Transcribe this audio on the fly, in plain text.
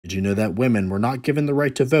Did you know that women were not given the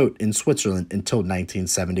right to vote in Switzerland until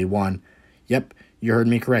 1971? Yep, you heard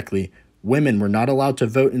me correctly. Women were not allowed to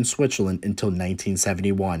vote in Switzerland until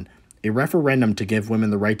 1971. A referendum to give women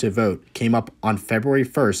the right to vote came up on February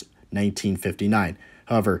 1st, 1959.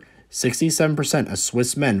 However, 67% of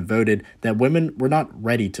Swiss men voted that women were not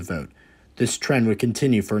ready to vote. This trend would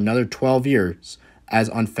continue for another 12 years, as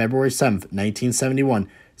on February 7th, 1971,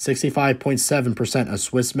 65.7% of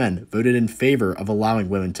Swiss men voted in favor of allowing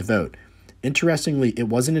women to vote. Interestingly, it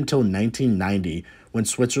wasn't until 1990 when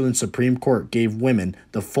Switzerland's Supreme Court gave women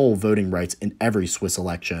the full voting rights in every Swiss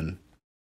election.